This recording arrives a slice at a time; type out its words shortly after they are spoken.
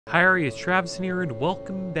Hi, it's Travis here, and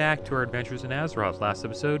welcome back to our adventures in Azeroth. Last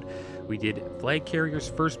episode, we did Flag Carrier's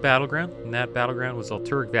first battleground, and that battleground was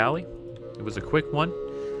Alturic Valley. It was a quick one.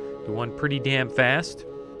 It won pretty damn fast.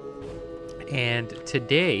 And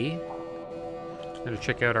today, I'm going to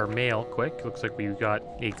check out our mail quick. Looks like we got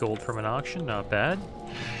 8 gold from an auction, not bad.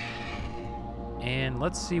 And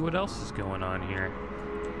let's see what else is going on here.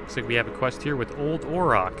 Looks like we have a quest here with Old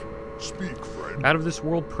Auroch. Speak, friend. Out of this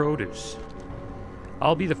world produce.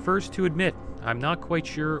 I'll be the first to admit, I'm not quite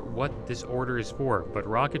sure what this order is for, but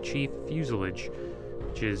Rocket Chief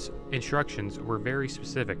Fuselage's instructions were very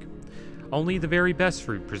specific. Only the very best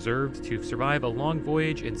fruit preserved to survive a long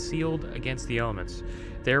voyage and sealed against the elements.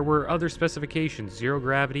 There were other specifications, 0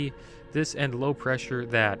 gravity, this and low pressure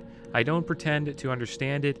that. I don't pretend to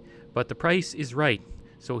understand it, but the price is right,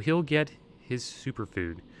 so he'll get his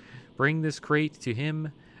superfood. Bring this crate to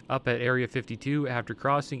him up at Area 52 after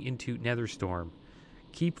crossing into Netherstorm.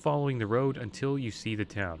 Keep following the road until you see the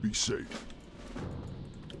town. Be safe.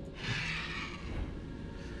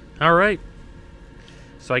 Alright.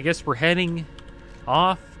 So I guess we're heading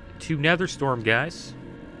off to Netherstorm, guys.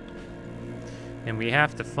 And we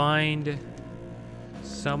have to find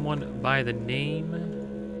someone by the name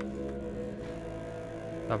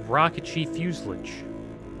of Rocket Chief Fuselage.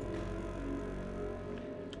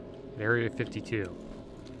 Area 52.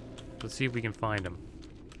 Let's see if we can find him.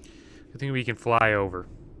 I think we can fly over.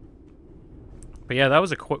 But yeah, that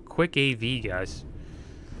was a quick AV, guys.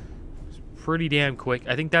 It's pretty damn quick.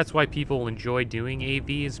 I think that's why people enjoy doing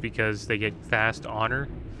AVs, because they get fast honor.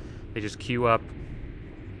 They just queue up,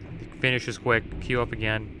 finishes quick, queue up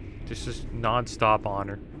again. Just non-stop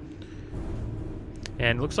honor.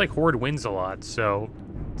 And it looks like Horde wins a lot, so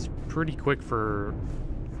it's pretty quick for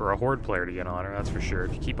a Horde player to get honor, that's for sure.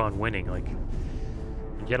 If you keep on winning, like,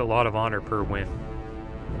 you get a lot of honor per win.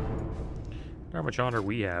 How much honor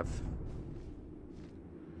we have.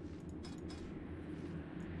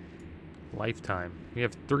 Lifetime. We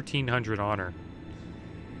have 1,300 honor.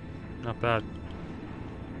 Not bad.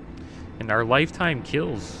 And our lifetime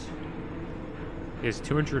kills is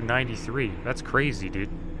 293. That's crazy, dude.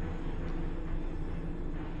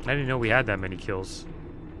 I didn't know we had that many kills.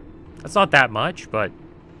 That's not that much, but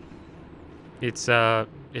it's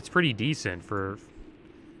pretty decent for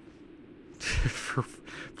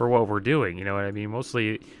for what we're doing, you know what I mean?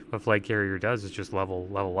 Mostly what Flag Carrier does is just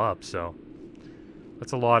level up, so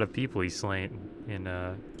that's a lot of people he's slain in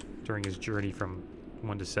during his journey from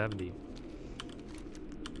 1 to 70.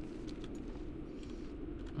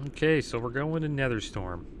 Okay, so we're going to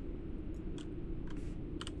Netherstorm.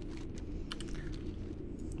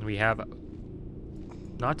 We have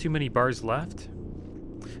not too many bars left.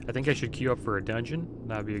 I think I should queue up for a dungeon.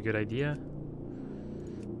 That'd be a good idea.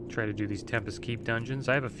 Try to do these Tempest Keep dungeons.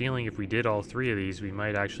 I have a feeling if we did all 3 of these, we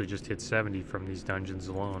might actually just hit 70 from these dungeons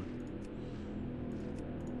alone.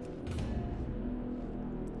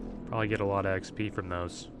 Probably get a lot of XP from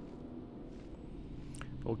those.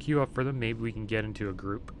 We'll queue up for them. Maybe we can get into a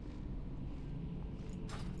group.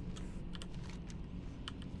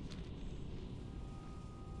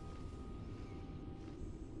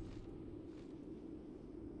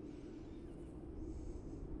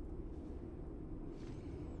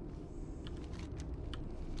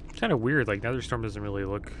 Kind of weird, like Netherstorm doesn't really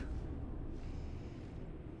look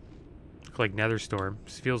like Netherstorm.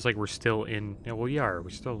 It feels like we're still in, yeah, well, we are.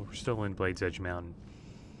 We're still in Blade's Edge Mountain.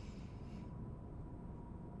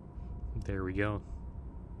 There we go.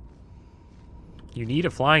 You need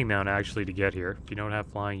a flying mount actually to get here. If you don't have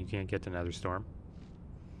flying, you can't get to Netherstorm.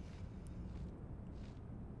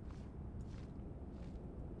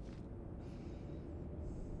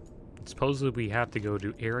 Supposedly we have to go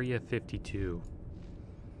to Area 52.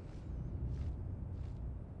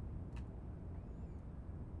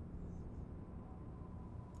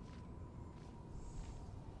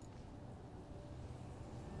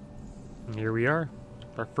 And here we are,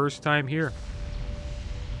 our first time here.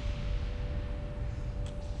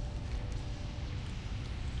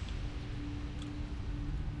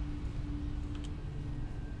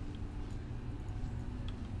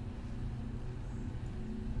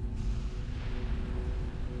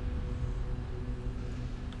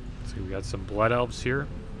 So we got some blood elves here.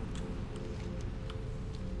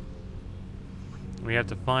 We have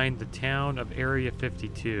to find the town of Area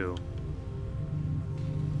 52.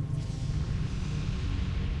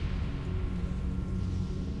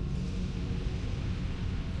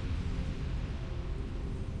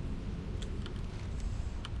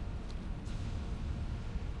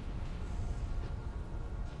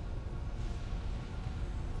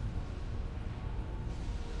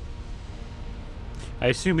 I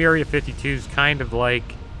assume Area 52 is kind of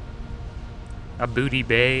like a Booty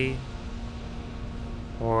Bay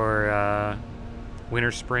or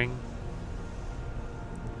Winter Spring.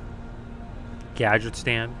 Gadget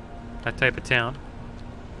Stand, that type of town.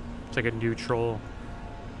 It's like a neutral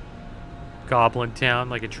goblin town,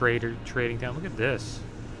 like a trading town. Look at this.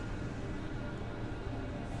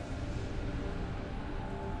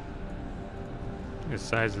 Look at the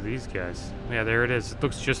size of these guys. Yeah, there it is. It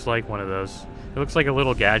looks just like one of those. It looks like a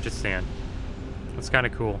little gadget stand. That's kind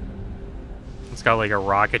of cool. It's got like a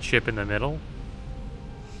rocket ship in the middle.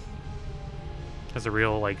 Has a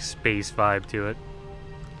real like space vibe to it.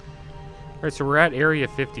 Alright, so we're at Area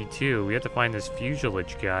 52. We have to find this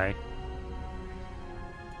fuselage guy.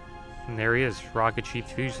 And there he is, Rocket Chief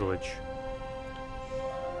Fuselage.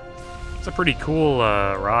 It's a pretty cool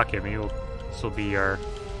rocket. Maybe this will be our...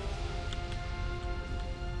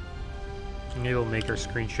 Maybe we'll make our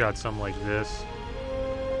screenshot something like this.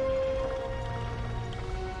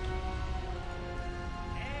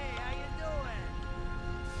 Hey, how you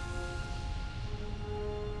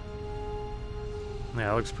doing?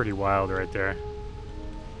 Yeah, it looks pretty wild right there.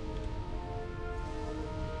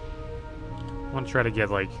 I want to try to get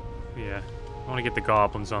like... Yeah, I want to get the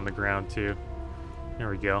goblins on the ground too. There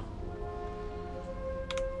we go.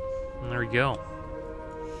 And there we go.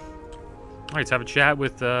 Alright, let's have a chat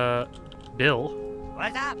with Bill.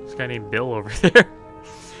 What's up? This guy named Bill over there.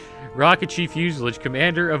 Rocket Chief Fuselage,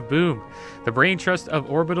 Commander of Boom. The brain trust of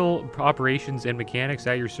orbital operations and mechanics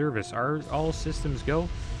at your service. Are all systems go?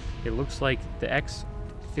 It looks like the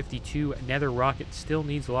X-52 Nether rocket still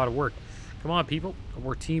needs a lot of work. Come on, people.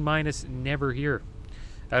 We're T-minus never here.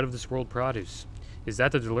 Out of this world produce. Is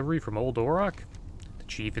that the delivery from Old Auroch? The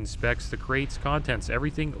chief inspects the crate's contents.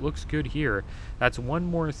 Everything looks good here. That's one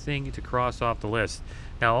more thing to cross off the list.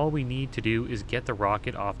 Now all we need to do is get the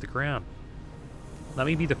rocket off the ground. Let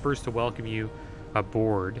me be the first to welcome you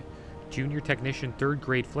aboard. Junior Technician 3rd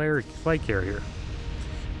grade flight carrier.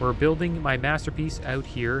 We're building my masterpiece out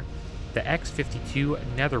here, the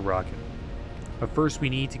X-52 Nether rocket. But first we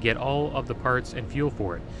need to get all of the parts and fuel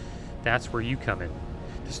for it. That's where you come in.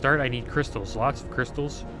 To start, I need crystals, lots of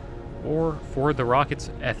crystals, or for the rocket's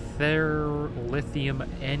ether-lithium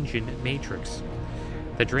engine matrix.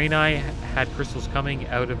 The Draenei had crystals coming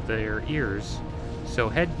out of their ears, so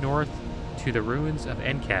head north to the ruins of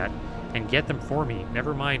Encat and get them for me.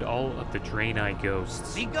 Never mind all of the Draenei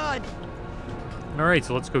ghosts. Be good. Alright,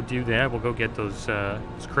 so let's go do that. We'll go get those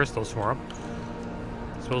crystals for them.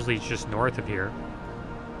 Supposedly it's just north of here.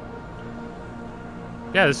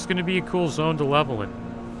 Yeah, this is going to be a cool zone to level in.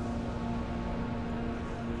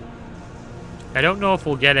 I don't know if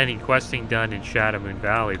we'll get any questing done in Shadow Moon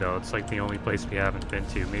Valley, though. It's like the only place we haven't been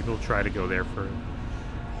to. Maybe we'll try to go there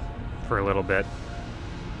for a little bit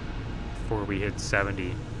before we hit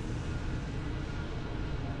 70.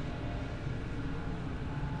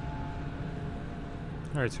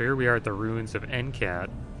 Alright, so here we are at the ruins of Encat.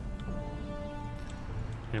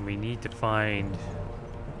 And we need to find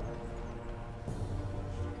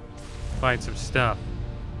some stuff.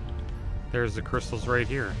 There's the crystals right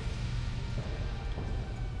here.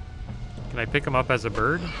 Can I pick them up as a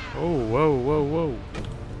bird? Oh, whoa, whoa, whoa.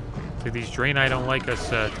 So these Draenei don't like us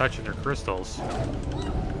touching their crystals.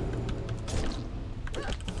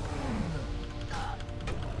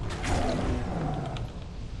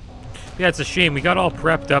 Yeah, it's a shame. We got all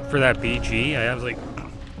prepped up for that BG. I have like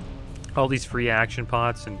all these free action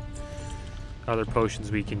pots and other potions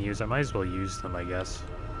we can use. I might as well use them, I guess.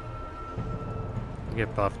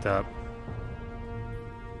 Get buffed up.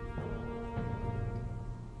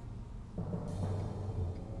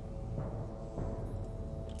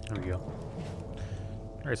 There we go.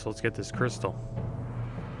 Alright, so let's get this crystal.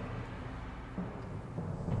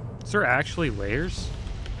 Is there actually layers?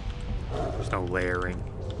 There's no layering.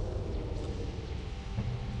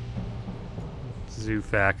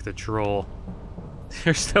 Zufak the troll.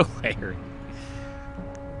 There's no layering.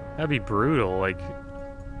 That'd be brutal, like...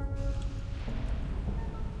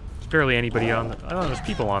 There's barely anybody on the... I don't know, there's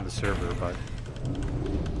people on the server, but...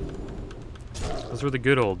 Those were the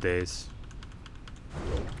good old days.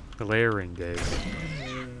 The layering days.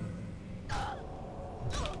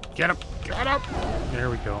 Get up! Get up!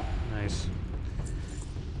 There we go. Nice.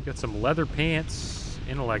 Got some leather pants.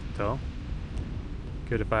 Intellect, though.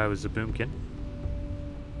 Good if I was a boomkin.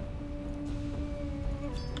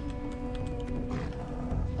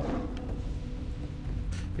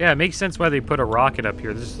 Yeah, it makes sense why they put a rocket up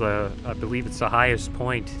here. This is, I believe it's the highest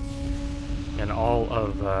point in all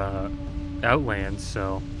of Outlands,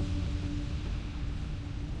 so...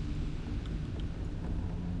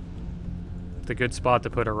 It's a good spot to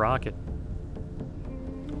put a rocket.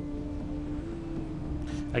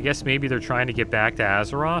 I guess maybe they're trying to get back to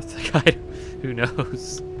Azeroth. Who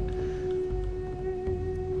knows?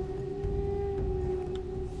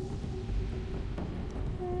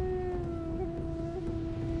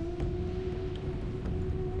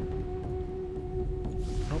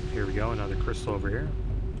 Oh, here we go. Another crystal over here.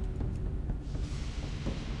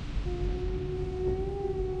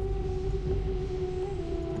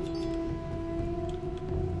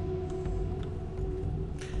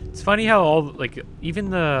 It's funny how all like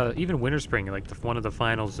even Winter Spring, like one of the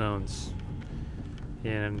final zones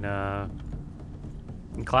in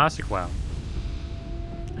Classic WoW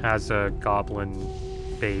has a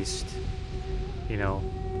goblin-based, you know,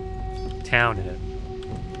 town in it.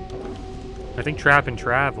 I think Trap and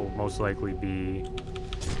Trav will most likely be.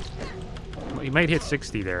 Well, you might hit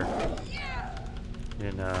 60 there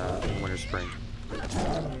in Winter Spring.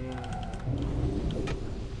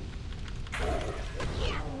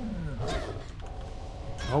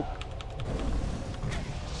 Oh.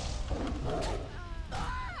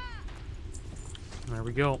 There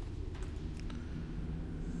we go.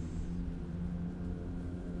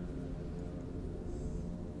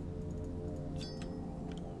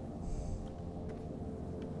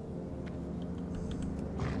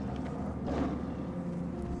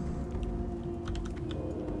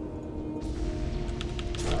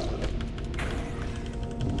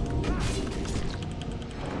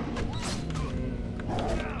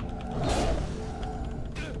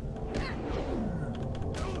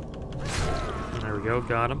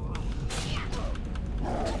 Got him.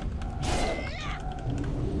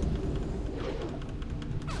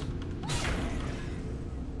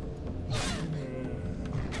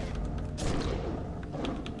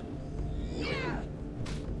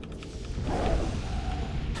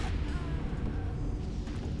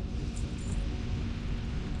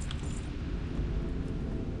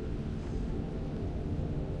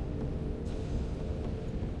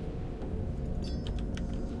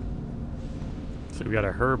 So we got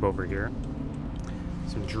a herb over here.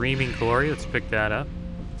 Some Dreaming Glory. Let's pick that up.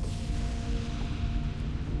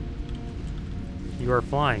 You are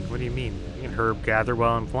flying. What do you mean? You can herb gather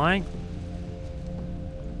while I'm flying?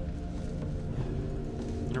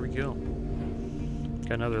 There we go.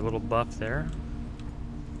 Got another little buff there.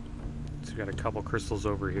 So we got a couple crystals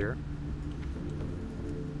over here.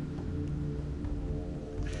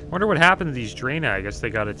 Wonder what happened to these Draenei. I guess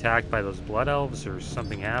they got attacked by those Blood Elves or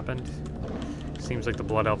something happened. Seems like the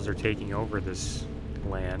Blood Elves are taking over this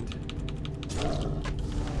land.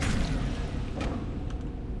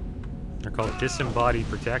 They're called Disembodied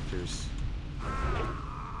Protectors.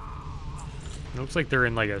 It looks like they're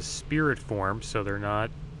in like a spirit form, so they're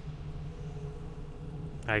not...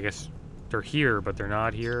 I guess they're here, but they're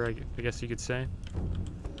not here, I guess you could say.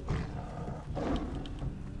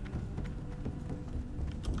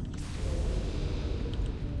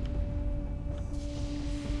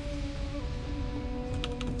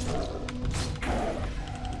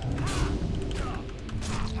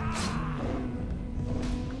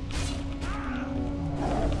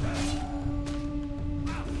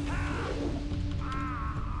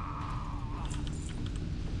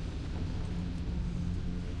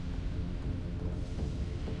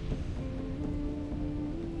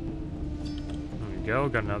 Go,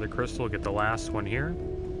 got another crystal, get the last one here.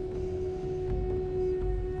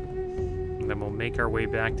 And then we'll make our way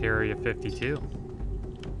back to Area 52.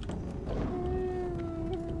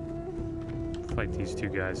 Fight these two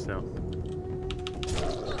guys though.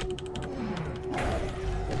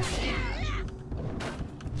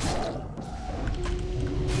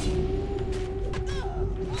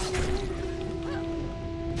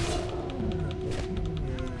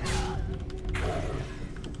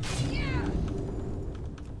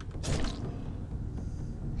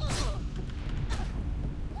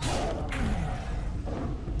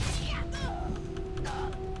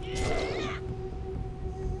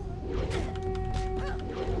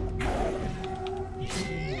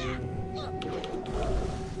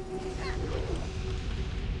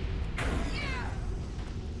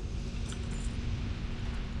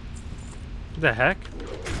 What the heck?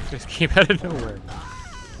 Just came out of nowhere.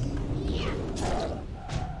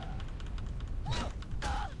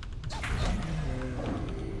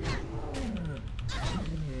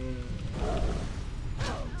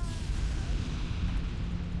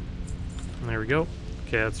 There we go.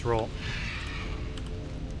 Okay, let's roll.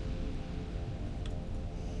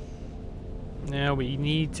 Now we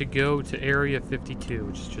need to go to Area 52,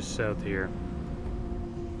 which is just south here.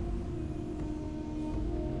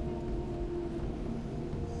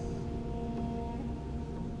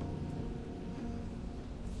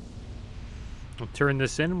 We'll turn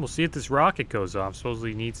this in and we'll see if this rocket goes off.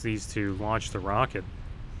 Supposedly needs these to launch the rocket.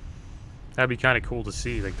 That'd be kind of cool to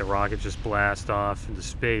see, like the rocket just blast off into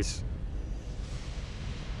space.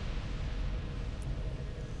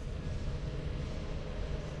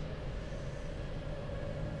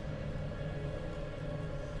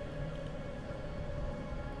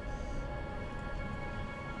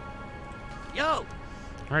 Yo!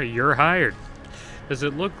 Alright, you're hired. Does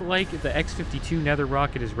it look like the X-52 Nether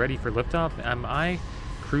rocket is ready for liftoff? Am I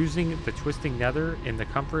cruising the twisting Nether in the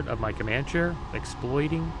comfort of my command chair,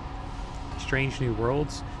 exploiting strange new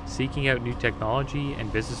worlds, seeking out new technology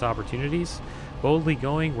and business opportunities, boldly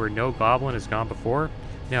going where no goblin has gone before?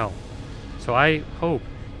 No. So I hope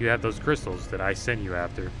you have those crystals that I sent you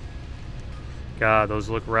after. God, those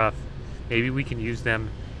look rough. Maybe we can use them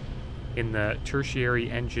in the tertiary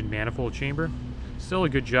engine manifold chamber. Still a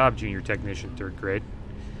good job, junior technician, 3rd grade.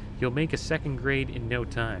 You'll make a 2nd grade in no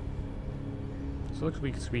time. So it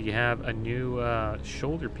looks like we have a new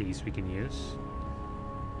shoulder piece we can use.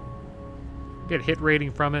 Get hit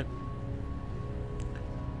rating from it.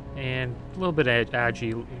 And a little bit of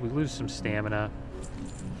agi. We lose some stamina.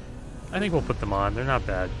 I think we'll put them on. They're not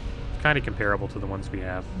bad. Kind of comparable to the ones we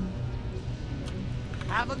have.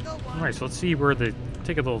 Have a good one. Alright, so let's see where the...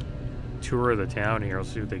 Take a little tour of the town here.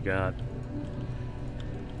 Let's see what they got.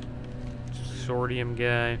 Sordium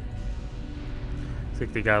guy. Looks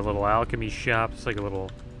like they got a little alchemy shop. It's like a little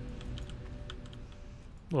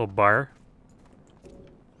bar.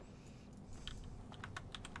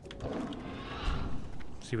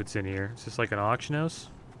 See what's in here. Is this like an auction house?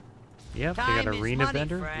 Yep, they got Time an is arena money,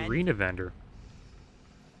 vendor. friend. Arena vendor.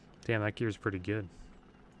 Damn, that gear's pretty good.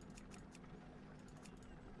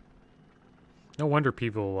 No wonder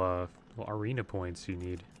people well, arena points you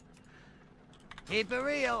need. Keep it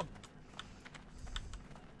real.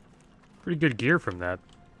 Pretty good gear from that.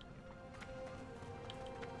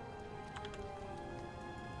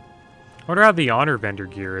 I wonder how the honor vendor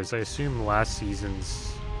gear is. I assume last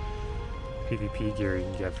season's PvP gear you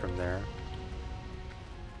can get from there.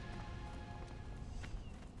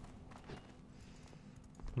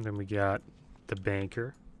 And then we got the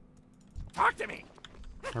banker. Talk to me.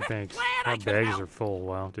 Our banks, Glad I our could bags help. are full.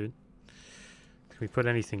 Wow, dude. Can we put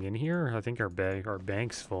anything in here? I think our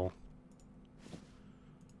bank's full.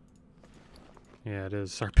 Yeah, it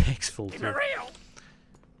is. Our bank's full Keep too. it real.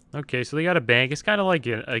 Okay, so they got a bank. It's kind of like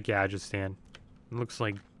a gadget stand. It looks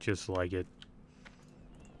like just like it.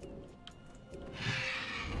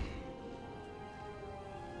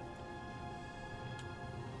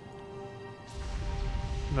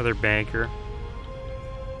 Another banker.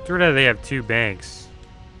 It's weird how they have 2 banks.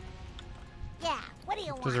 Yeah, what do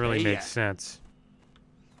you want? Doesn't really make Yeah. sense.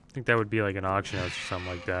 I think that would be like an auction house or something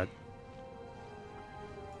like that.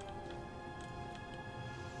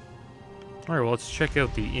 Alright, well, let's check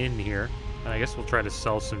out the inn here. And I guess we'll try to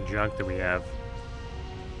sell some junk that we have.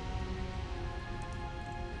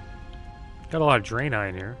 Got a lot of Draenei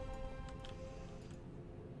in here.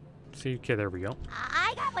 See, okay, there we go.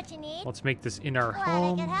 I got what you need. Let's make this in our Glad I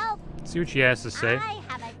home. could help. See what she has to say. I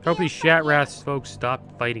have a Hope deal these for you. Shatrath folks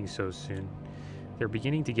stop fighting so soon. They're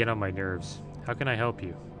beginning to get on my nerves. How can I help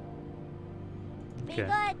you? Be Okay.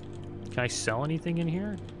 good. Can I sell anything in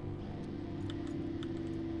here?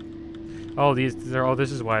 Oh, this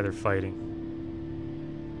is why they're fighting.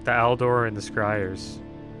 The Aldor and the Scryers.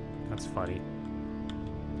 That's funny.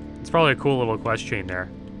 It's probably a cool little quest chain there.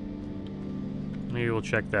 Maybe we'll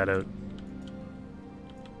check that out.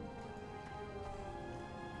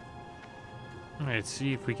 Alright,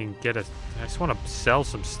 see if we can get a... I just want to sell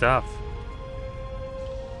some stuff.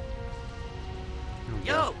 There we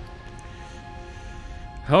go.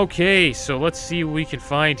 Yo. Okay, so let's see what we can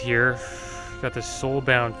find here. Got this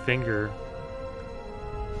soulbound finger.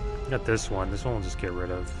 Got this one. This one we'll just get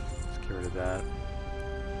rid of. Let's get rid of that.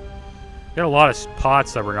 Got a lot of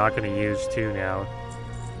pots that we're not going to use too now.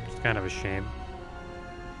 It's kind of a shame.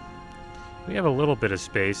 We have a little bit of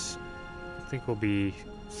space. I think we'll be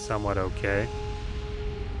somewhat okay.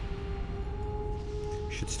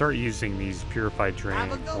 Should start using these purified drain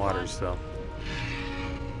Have a good waters though.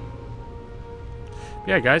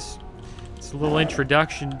 Yeah, guys. It's a little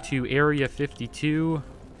introduction to Area 52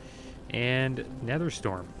 and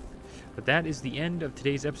Netherstorm. But that is the end of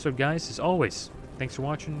today's episode, guys. As always, thanks for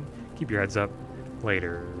watching. Keep your heads up.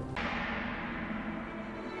 Later.